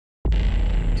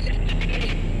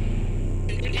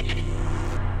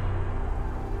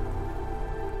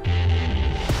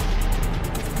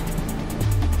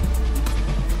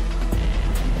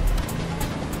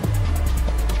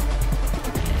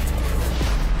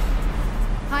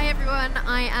everyone.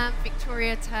 I am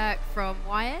Victoria Turk from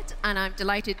Wired, and I'm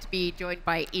delighted to be joined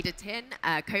by Ida Tin,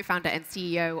 co-founder and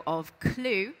CEO of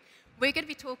Clue. We're going to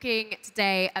be talking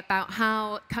today about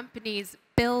how companies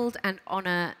build and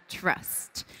honor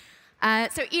trust.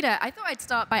 So Ida, I thought I'd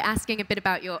start by asking a bit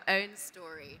about your own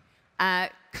story.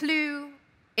 Clue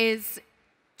is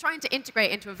trying to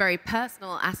integrate into a very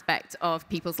personal aspect of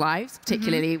people's lives,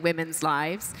 particularly women's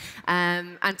lives,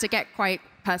 and to get quite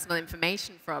personal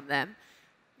information from them.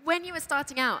 When you were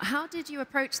starting out, how did you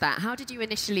approach that? How did you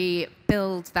initially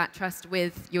build that trust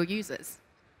with your users?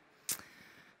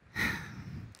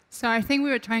 So I think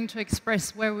we were trying to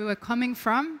express where we were coming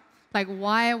from, like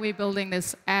why are we building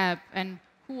this app and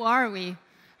who are we?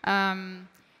 And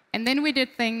then we did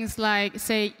things like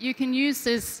say, you can use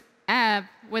this app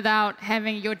without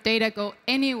having your data go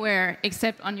anywhere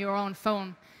except on your own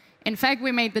phone. In fact,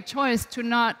 we made the choice to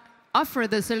not offer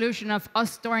the solution of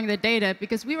us storing the data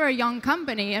because we were a young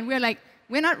company and we're like,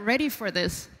 we're not ready for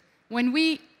this. When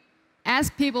we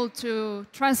ask people to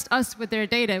trust us with their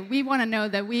data, we want to know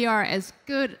that we are as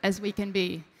good as we can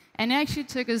be. And it actually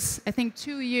took us, I think,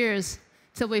 2 years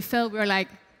till we felt we were like,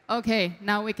 okay,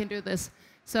 now we can do this.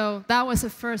 So that was the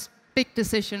first big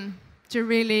decision to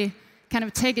really kind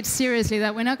of take it seriously,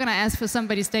 that we're not going to ask for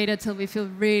somebody's data till we feel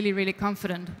really, really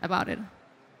confident about it.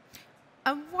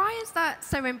 And why is that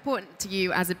so important to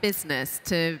you as a business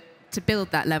to build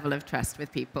that level of trust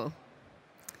with people?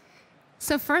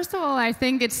 So first of all, I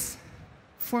think it's,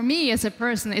 for me as a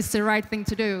person, it's the right thing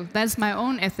to do. That's my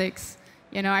own ethics.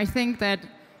 You know, I think that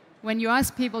when you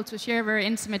ask people to share very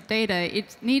intimate data,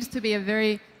 it needs to be a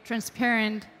very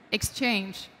transparent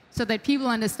exchange so that people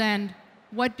understand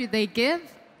what do they give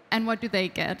and what do they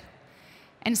get.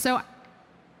 And so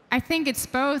I think it's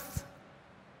both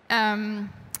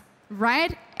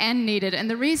right and needed. And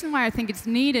the reason why I think it's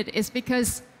needed is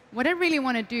because what I really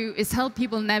want to do is help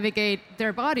people navigate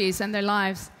their bodies and their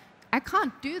lives. I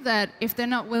can't do that if they're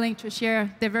not willing to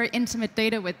share their very intimate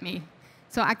data with me.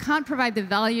 So I can't provide the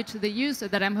value to the user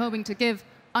that I'm hoping to give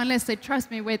unless they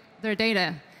trust me with their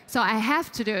data. So I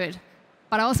have to do it.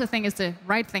 But I also think it's the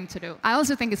right thing to do. I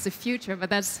also think it's the future, but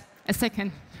that's a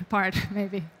second part,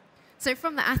 maybe. So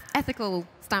from the ethical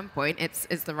standpoint,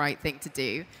 it's the right thing to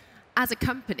do. As a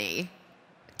company,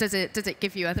 does it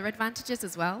give you other advantages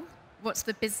as well? What's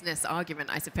the business argument,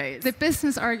 I suppose? The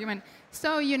business argument.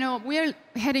 So, you know, we're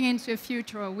heading into a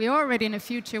future, or we're already in a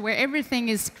future where everything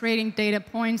is creating data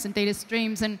points and data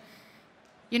streams. And,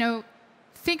 you know,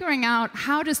 figuring out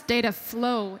how does data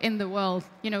flow in the world?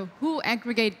 You know, who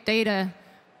aggregate data?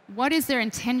 What is their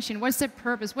intention? What's their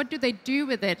purpose? What do they do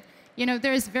with it? You know,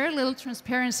 there is very little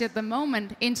transparency at the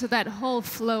moment into that whole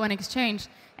flow and exchange.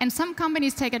 And some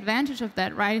companies take advantage of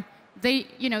that, right? They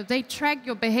track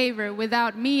your behavior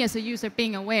without me as a user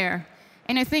being aware.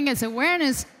 And I think as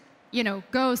awareness,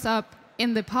 goes up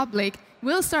in the public,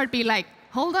 we'll start be like,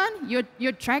 hold on,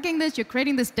 you're tracking this, you're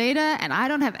creating this data, and I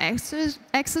don't have access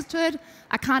to it.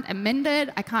 I can't amend it.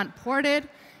 I can't port it.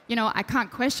 I can't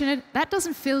question it. That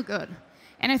doesn't feel good.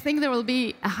 And I think there will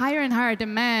be a higher and higher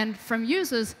demand from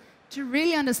users to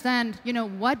really understand,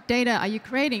 what data are you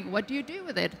creating? What do you do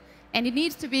with it? And it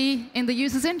needs to be in the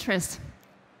user's interest.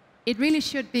 It really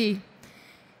should be.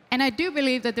 And I do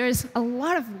believe that there's a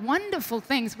lot of wonderful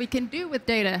things we can do with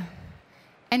data,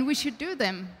 and we should do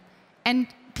them. And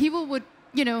people would,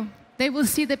 they will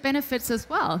see the benefits as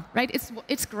well, right?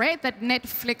 It's great that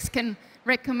Netflix can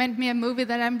recommend me a movie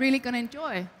that I'm really going to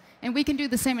enjoy. And we can do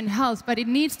the same in health, but it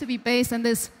needs to be based on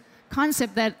this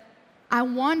concept that I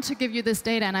want to give you this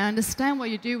data, and I understand what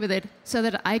you do with it so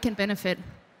that I can benefit.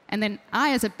 And then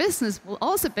I, as a business, will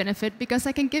also benefit because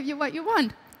I can give you what you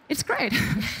want. It's great.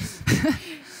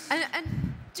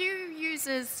 And do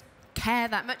users care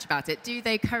that much about it? Do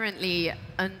they currently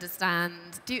understand?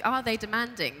 Are they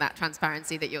demanding that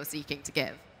transparency that you're seeking to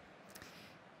give?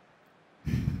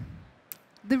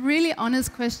 The really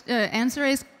honest answer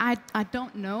is I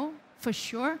don't know for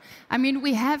sure. I mean,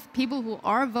 we have people who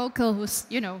are vocal,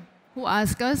 who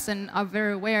ask us and are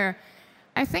very aware.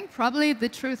 I think probably the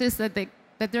truth is that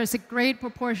there's a great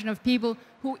proportion of people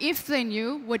who, if they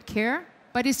knew, would care,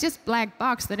 but it's just black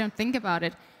box. They don't think about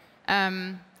it.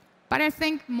 But I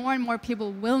think more and more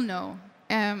people will know.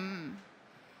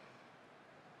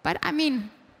 But I mean,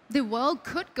 the world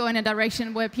could go in a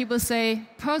direction where people say,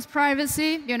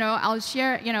 post-privacy,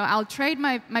 I'll trade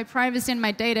my privacy and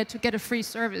my data to get a free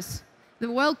service.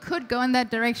 The world could go in that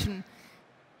direction.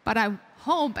 But I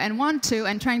hope and want to,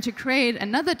 and trying to create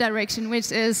another direction,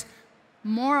 which is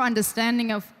more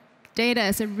understanding of data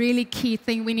as a really key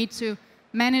thing we need to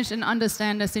manage and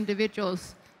understand as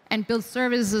individuals, and build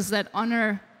services that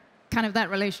honor kind of that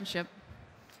relationship.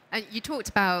 And you talked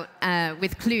about,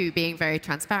 with Clue, being very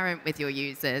transparent with your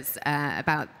users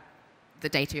about the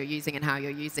data you're using and how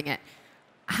you're using it.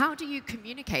 How do you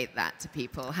communicate that to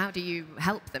people? How do you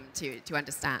help them to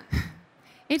understand?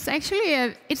 It's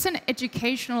actually it's an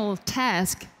educational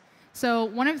task. So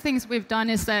one of the things we've done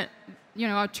is that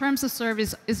our terms of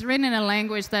service is written in a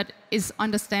language that is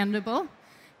understandable.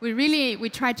 We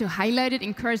tried to highlight it,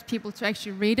 encourage people to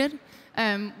actually read it.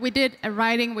 We did a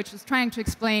writing which was trying to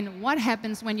explain what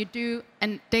happens when you do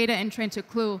a data entry into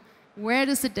Clue. Where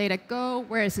does the data go?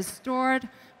 Where is it stored?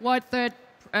 What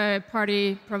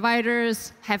third-party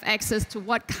providers have access to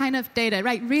what kind of data?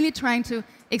 Right? Really trying to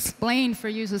explain for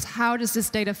users how does this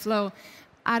data flow.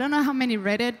 I don't know how many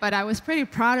read it, but I was pretty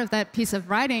proud of that piece of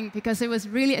writing because it was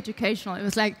really educational. It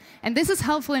was like, and this is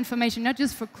helpful information not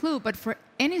just for Clue, but for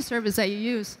any service that you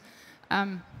use.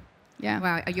 Yeah.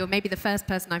 Wow, you're maybe the first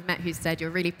person I've met who said you're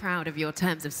really proud of your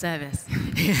terms of service.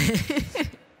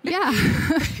 Yeah.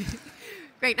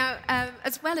 Great. Now,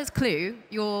 as well as Clue,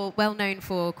 you're well known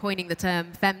for coining the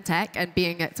term femtech and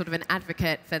being sort of an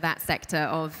advocate for that sector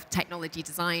of technology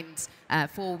designed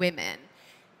for women.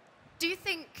 Do you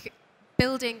think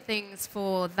building things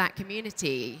for that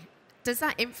community, does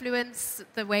that influence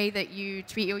the way that you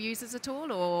treat your users at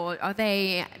all, or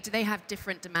do they have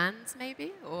different demands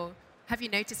maybe, or have you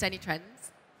noticed any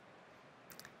trends?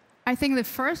 I think the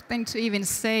first thing to even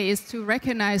say is to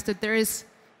recognize that there is,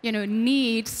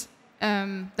 needs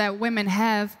that women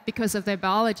have because of their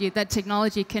biology that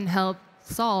technology can help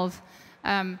solve.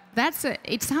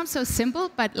 It sounds so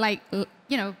simple, but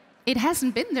it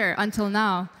hasn't been there until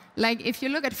now. Like, if you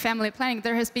look at family planning,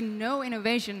 there has been no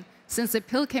innovation since the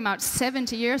pill came out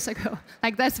 70 years ago.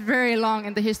 Like, that's very long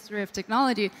in the history of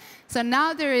technology. So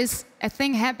now there is a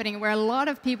thing happening where a lot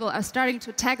of people are starting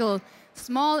to tackle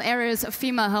small areas of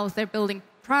female health. They're building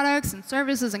products and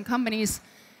services and companies.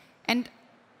 And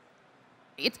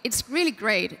it's really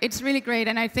great. It's really great.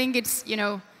 And I think it's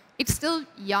still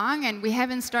young, and we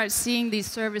haven't started seeing these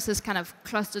services kind of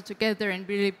clustered together and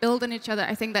really build on each other.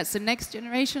 I think that's the next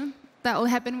generation that will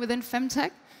happen within femtech.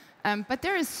 But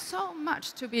there is so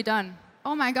much to be done.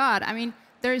 Oh my God, I mean,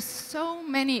 there's so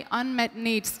many unmet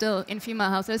needs still in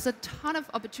female health. There's a ton of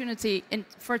opportunity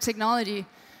for technology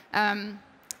and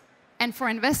for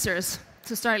investors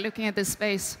to start looking at this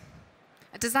space.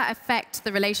 Does that affect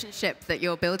the relationship that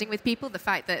you're building with people? The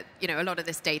fact that a lot of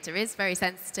this data is very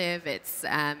sensitive, it's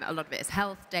a lot of it is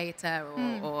health data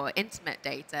or intimate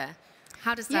data.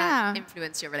 How does that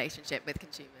influence your relationship with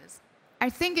consumers? I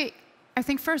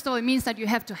think first of all, it means that you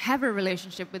have to have a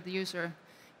relationship with the user.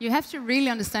 You have to really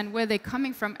understand where they're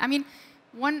coming from. I mean,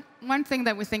 one thing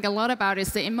that we think a lot about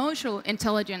is the emotional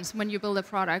intelligence when you build a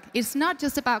product. It's not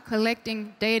just about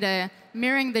collecting data,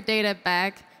 mirroring the data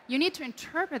back. You need to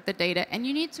interpret the data, and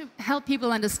you need to help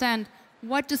people understand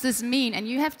what does this mean. And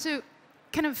you have to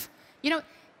kind of,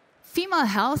 female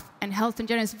health and health in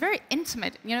general is very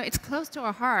intimate. It's close to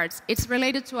our hearts. It's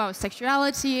related to our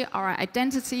sexuality, our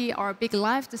identity, our big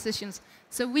life decisions.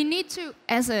 So we need to,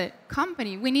 as a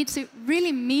company, we need to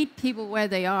really meet people where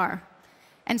they are.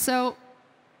 And so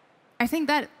I think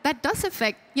that does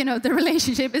affect, the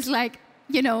relationship. Is like,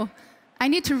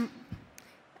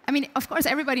 of course,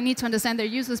 everybody needs to understand their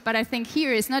users, but I think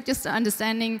here it's not just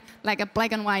understanding like a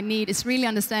black and white need. It's really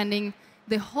understanding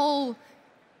the whole,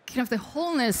 kind of the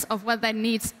wholeness of what that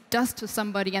needs does to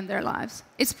somebody in their lives.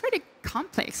 It's pretty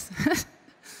complex.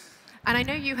 And I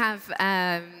know you have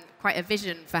quite a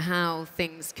vision for how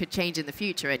things could change in the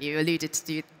future, and you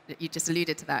just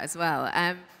alluded to that as well.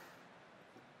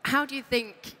 How do you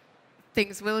think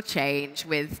things will change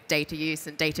with data use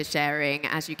and data sharing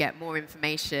as you get more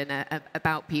information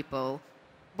about people?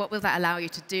 What will that allow you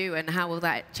to do, and how will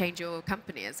that change your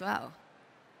company as well?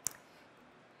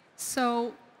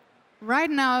 So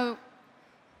right now,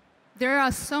 there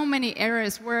are so many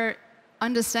areas where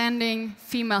understanding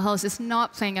female health is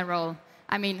not playing a role.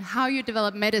 I mean, how you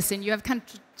develop medicine, you have kind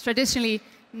of traditionally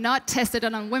not tested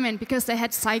it on women because they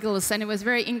had cycles and it was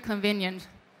very inconvenient.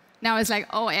 Now it's like,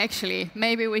 oh, actually,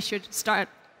 maybe we should start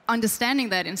understanding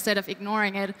that instead of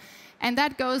ignoring it. And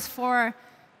that goes for,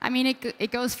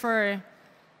 it goes for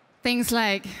things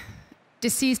like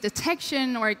disease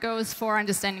detection, or it goes for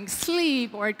understanding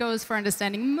sleep, or it goes for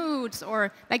understanding moods,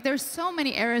 or like there's so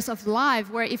many areas of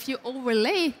life where if you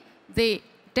overlay the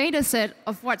data set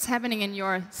of what's happening in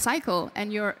your cycle,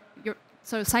 and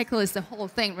so cycle is the whole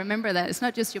thing, remember that, it's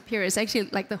not just your period, it's actually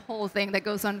like the whole thing that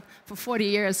goes on for 40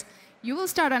 years, you will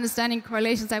start understanding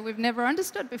correlations that we've never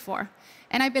understood before.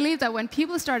 And I believe that when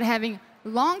people start having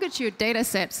longitude data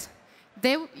sets,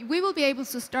 we will be able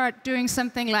to start doing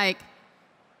something like,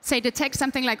 say, detect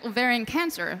something like ovarian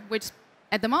cancer, which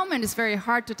at the moment, it's very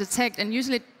hard to detect, and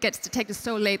usually it gets detected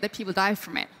so late that people die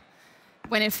from it,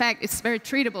 when in fact it's very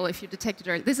treatable if you detect it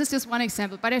early. This is just one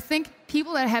example, but I think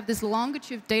people that have this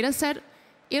longitude data set,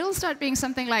 it'll start being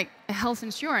something like a health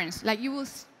insurance. Like you will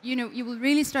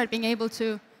really start being able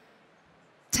to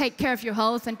take care of your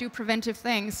health and do preventive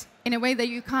things in a way that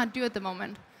you can't do at the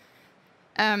moment.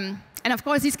 And of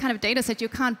course, these kind of data sets you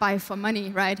can't buy for money,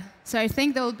 right? So I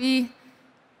think there will be,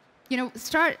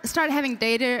 start having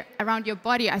data around your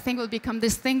body. I think will become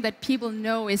this thing that people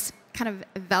know is kind of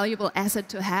a valuable asset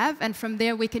to have, and from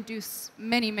there we can do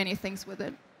many, many things with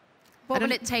it. What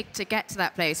will it take to get to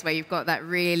that place where you've got that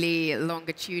really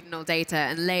longitudinal data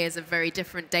and layers of very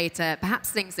different data, perhaps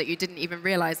things that you didn't even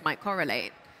realize might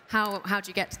correlate? How do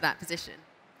you get to that position?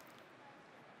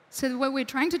 So what we're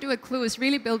trying to do at Clue is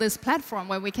really build this platform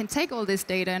where we can take all this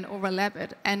data and overlap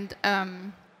it. And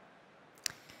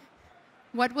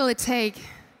what will it take?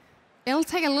 It'll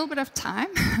take a little bit of time.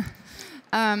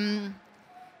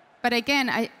 But again,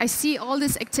 I see all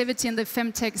this activity in the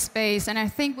femtech space, and I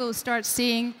think we'll start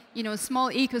seeing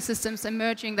small ecosystems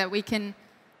emerging that we can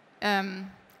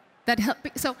that help.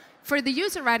 So for the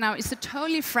user right now, it's a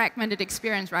totally fragmented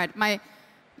experience, right? My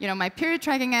period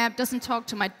tracking app doesn't talk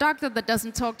to my doctor, that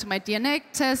doesn't talk to my DNA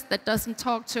test, that doesn't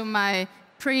talk to my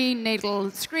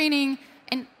prenatal screening.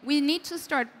 And we need to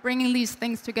start bringing these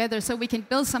things together so we can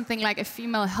build something like a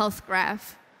female health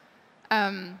graph.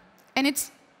 And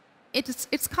it's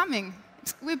coming.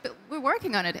 We're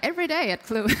working on it every day at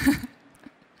Clue.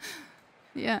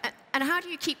 Yeah. And how do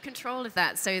you keep control of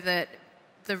that so that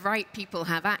the right people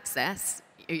have access,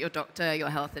 your doctor, your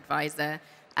health advisor,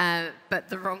 but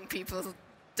the wrong people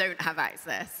don't have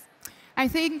access? I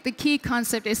think the key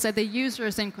concept is that the user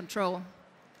is in control.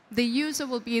 The user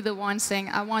will be the one saying,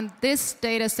 I want this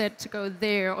data set to go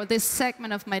there, or this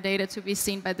segment of my data to be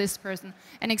seen by this person.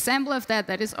 An example of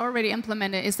that is already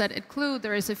implemented is that at Clue,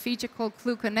 there is a feature called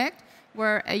Clue Connect,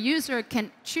 where a user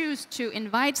can choose to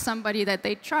invite somebody that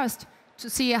they trust to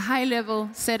see a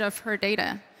high-level set of her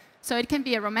data. So it can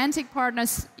be a romantic partner.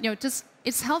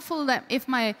 It's helpful that if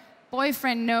my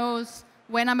boyfriend knows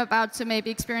when I'm about to maybe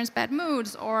experience bad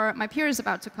moods, or my period is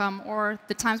about to come, or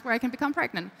the times where I can become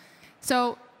pregnant.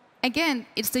 So again,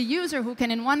 it's the user who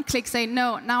can in one click say,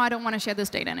 no, now I don't want to share this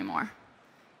data anymore.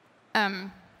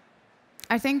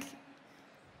 I think,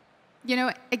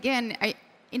 again,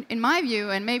 in my view,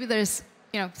 and maybe there's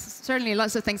certainly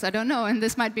lots of things I don't know, and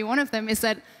this might be one of them, is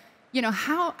that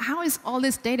how is all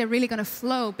this data really going to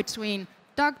flow between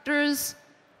doctors,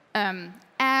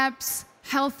 apps,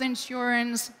 health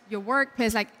insurance, your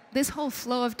workplace, like this whole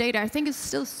flow of data, I think is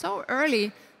still so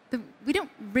early that we don't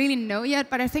really know yet,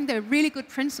 but I think there are really good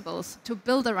principles to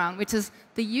build around, which is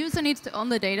the user needs to own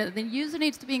the data, the user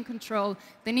needs to be in control,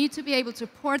 they need to be able to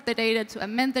port the data, to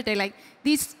amend the data, like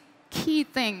these key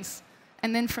things.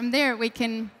 And then from there, we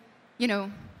can,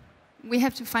 we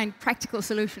have to find practical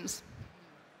solutions.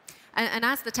 And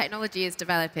as the technology is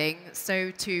developing,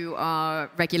 so too are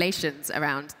regulations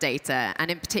around data. And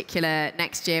in particular,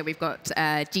 next year we've got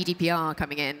GDPR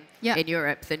coming in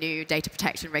Europe, the new data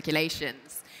protection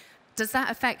regulations. Does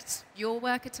that affect your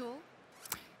work at all?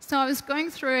 So I was going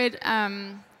through it,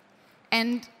 and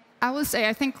I will say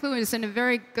I think Clue is in a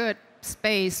very good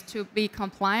space to be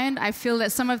compliant. I feel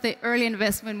that some of the early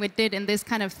investment we did in this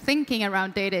kind of thinking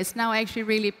around data is now actually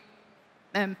really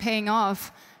paying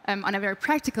off. On a very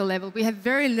practical level, we have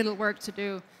very little work to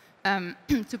do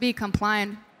to be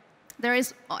compliant. There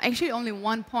is actually only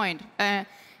one point.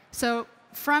 So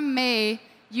from May,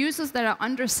 users that are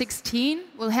under 16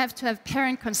 will have to have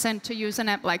parent consent to use an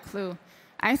app like Clue.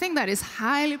 I think that is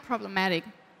highly problematic,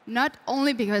 not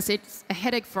only because it's a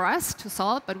headache for us to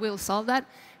solve, but we'll solve that,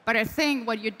 but I think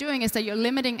what you're doing is that you're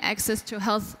limiting access to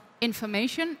health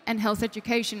information and health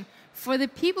education for the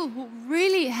people who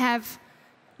really have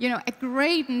a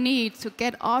great need to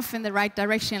get off in the right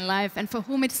direction in life, and for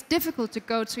whom it's difficult to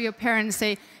go to your parents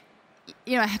and say,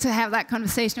 to have that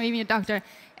conversation, or even your doctor.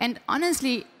 And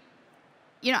honestly,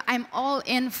 I'm all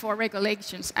in for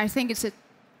regulations. I think it's an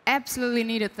absolutely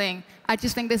needed thing. I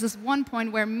just think this is one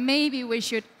point where maybe we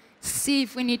should see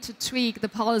if we need to tweak the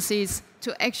policies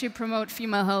to actually promote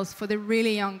female health for the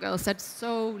really young girls. That's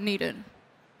so needed.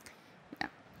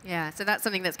 Yeah, so that's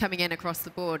something that's coming in across the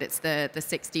board. It's the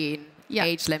 16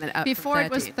 age limit up Before from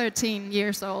 13. It was 13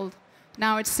 years old.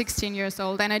 Now it's 16 years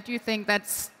old. And I do think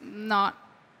that's not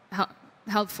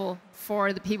helpful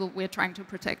for the people we're trying to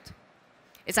protect.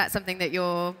 Is that something that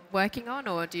you're working on,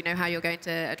 or do you know how you're going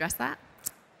to address that?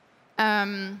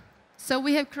 So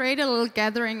we have created a little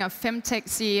gathering of femtech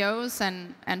CEOs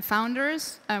and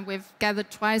founders. We've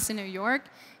gathered twice in New York.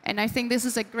 And I think this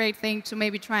is a great thing to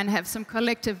maybe try and have some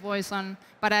collective voice on,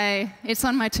 but it's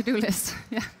on my to-do list.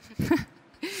 Yeah.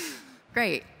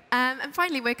 Great. And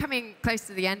finally, we're coming close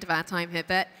to the end of our time here,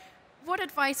 but what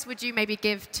advice would you maybe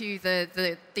give to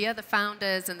the other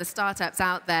founders and the startups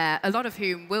out there, a lot of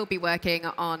whom will be working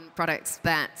on products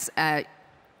that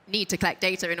need to collect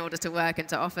data in order to work and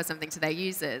to offer something to their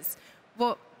users?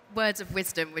 What words of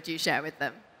wisdom would you share with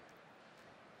them?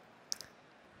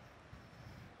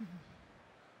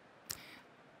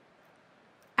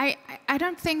 I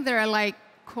don't think there are like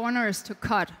corners to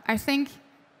cut. I think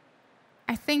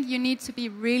you need to be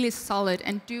really solid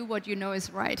and do what you know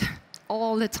is right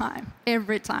all the time,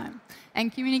 every time,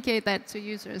 and communicate that to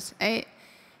users. I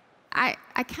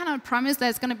cannot promise that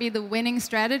it's going to be the winning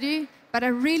strategy, but I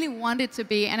really want it to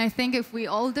be. And I think if we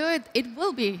all do it, it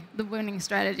will be the winning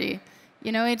strategy.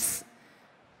 You know,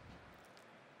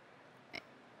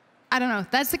 I don't know.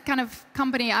 That's the kind of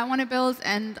company I want to build,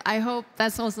 and I hope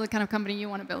that's also the kind of company you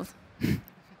want to build.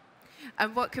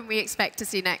 And what can we expect to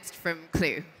see next from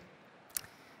Clue?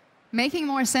 Making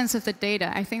more sense of the data.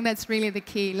 I think that's really the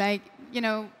key. Like,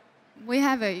 we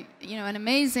have an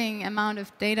amazing amount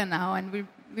of data now, and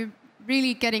we're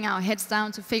really getting our heads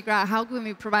down to figure out how can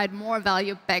we provide more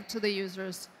value back to the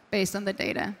users based on the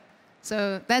data.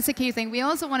 So that's a key thing. We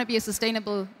also want to be a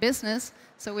sustainable business,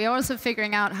 so we're also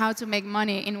figuring out how to make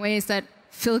money in ways that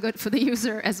feel good for the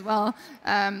user as well.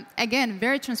 Again,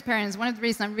 very transparent. It's one of the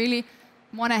reasons I really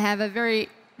want to have a very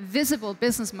visible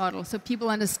business model so people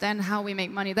understand how we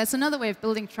make money. That's another way of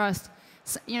building trust.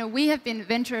 So, we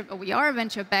are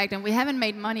venture-backed, and we haven't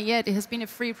made money yet. It has been a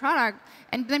free product.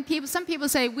 And then some people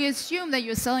say, we assume that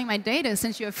you're selling my data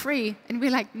since you're free. And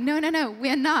we're like, no, we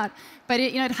are not. But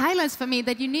it highlights for me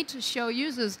that you need to show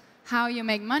users how you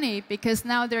make money, because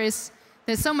now there's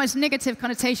so much negative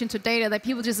connotation to data that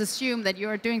people just assume that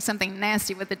you're doing something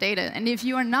nasty with the data. And if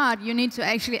you are not, you need to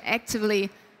actually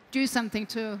actively do something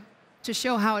to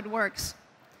show how it works.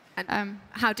 And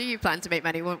how do you plan to make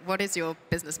money? What is your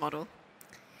business model?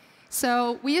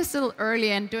 So we are still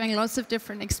early and doing lots of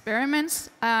different experiments.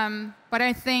 But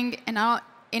I think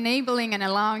enabling and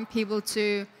allowing people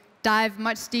to dive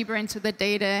much deeper into the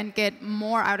data and get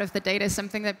more out of the data is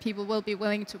something that people will be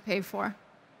willing to pay for.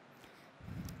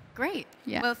 Great.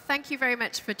 Yeah. Well, thank you very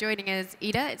much for joining us,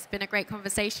 Ida. It's been a great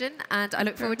conversation, and I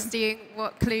look forward to seeing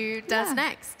what Clue does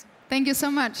next. Thank you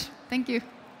so much. Thank you.